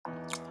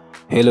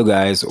Hello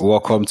guys,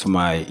 welcome to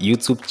my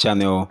YouTube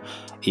channel.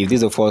 If this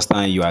is the first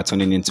time you are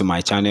tuning into my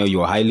channel,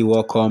 you are highly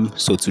welcome.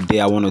 So today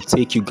I want to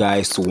take you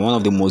guys to one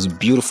of the most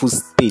beautiful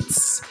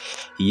states.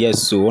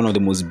 Yes, so one of the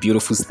most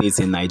beautiful states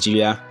in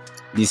Nigeria.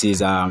 This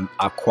is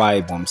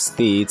Akwa Ibom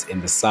state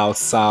in the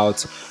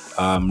south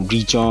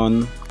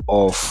region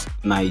of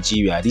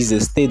Nigeria. This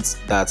is a state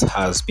that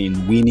has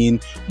been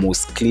winning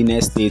most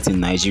cleanest state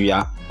in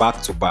Nigeria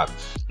back to back.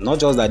 Not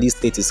just that this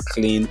state is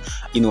clean,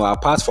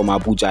 apart from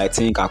Abuja, I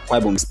think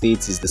Akwa Ibom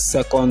state is the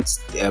second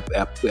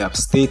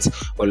state.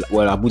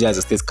 Well, Abuja is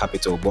the state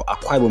capital, but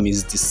Akwa Ibom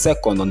is the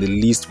second on the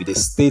list with the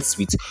states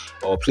with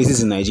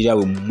places in Nigeria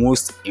with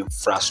most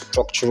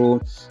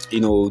infrastructural,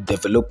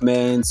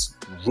 developments,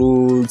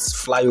 roads,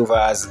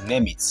 flyovers,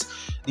 name it.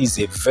 This is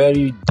a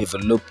very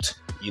developed,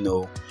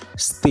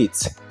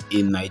 state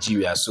in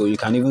Nigeria. So you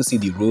can even see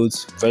the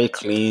roads very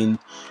clean.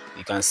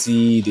 You can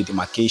see the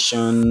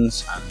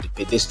demarcations and the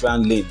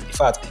pedestrian lane. In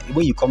fact,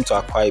 when you come to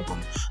Akwa Ibom,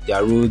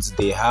 their roads,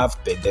 they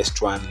have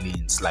pedestrian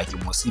lanes. Like you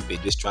must see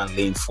pedestrian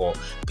lane for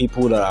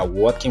people that are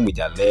walking with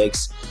their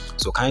legs.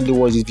 So kindly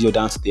watch this video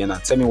down to the end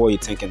and tell me what you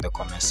think in the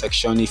comment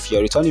section. If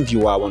you're a returning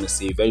viewer, I want to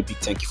say a very big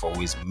thank you for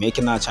always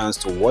making a chance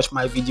to watch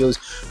my videos.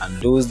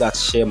 And those that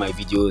share my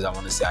videos, I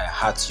want to say I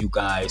heart you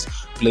guys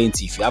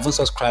plenty. If you haven't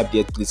subscribed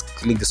yet, please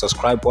click the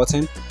subscribe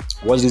button.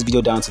 Watch this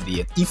video down to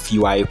the end. If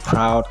you are a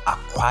proud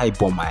Akwa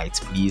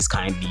Ibomite, please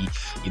kindly,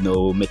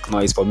 make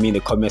noise for me in the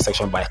comment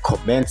section by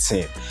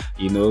commenting.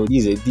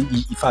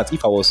 In fact,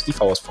 if I was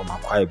from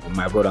Akwa Ibom,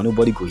 my brother,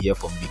 nobody go hear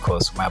from me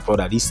because my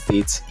brother, this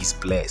state is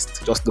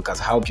blessed. Just look at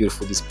how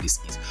beautiful this place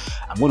is.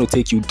 I'm going to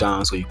take you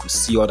down so you could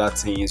see other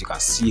things. You can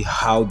see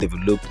how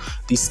developed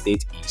this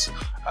state is.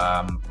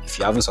 If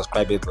you haven't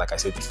subscribed yet, like I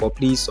said before,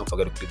 please don't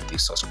forget to click the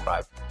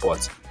subscribe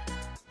button.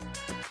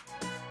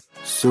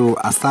 So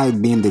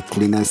aside being the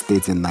cleanest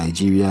state in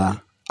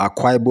Nigeria,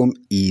 Akwa Ibom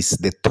is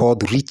the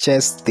third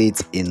richest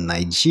state in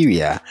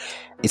Nigeria.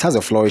 It has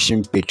a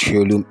flourishing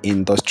petroleum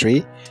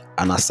industry,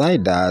 and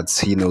aside that,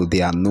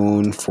 they are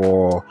known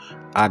for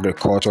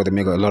agriculture. They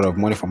make a lot of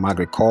money from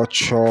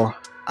agriculture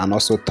and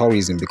also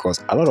tourism,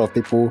 because a lot of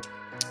people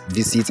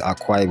visit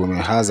Akwa Ibom.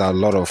 It has a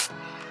lot of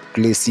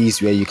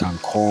places where you can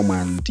come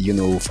and,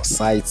 for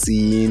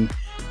sightseeing,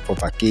 for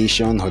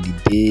vacation,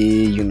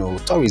 holiday,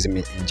 tourism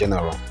in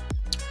general.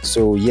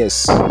 So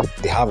yes,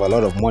 they have a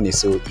lot of money,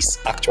 so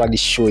it's actually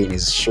showing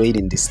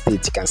in the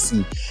state. You can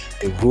see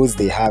the roads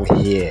they have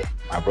here,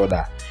 my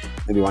brother.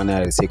 Maybe one day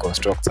I say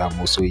constructor.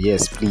 So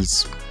yes,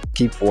 please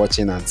keep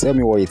watching and tell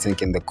me what you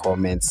think in the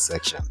comment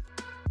section.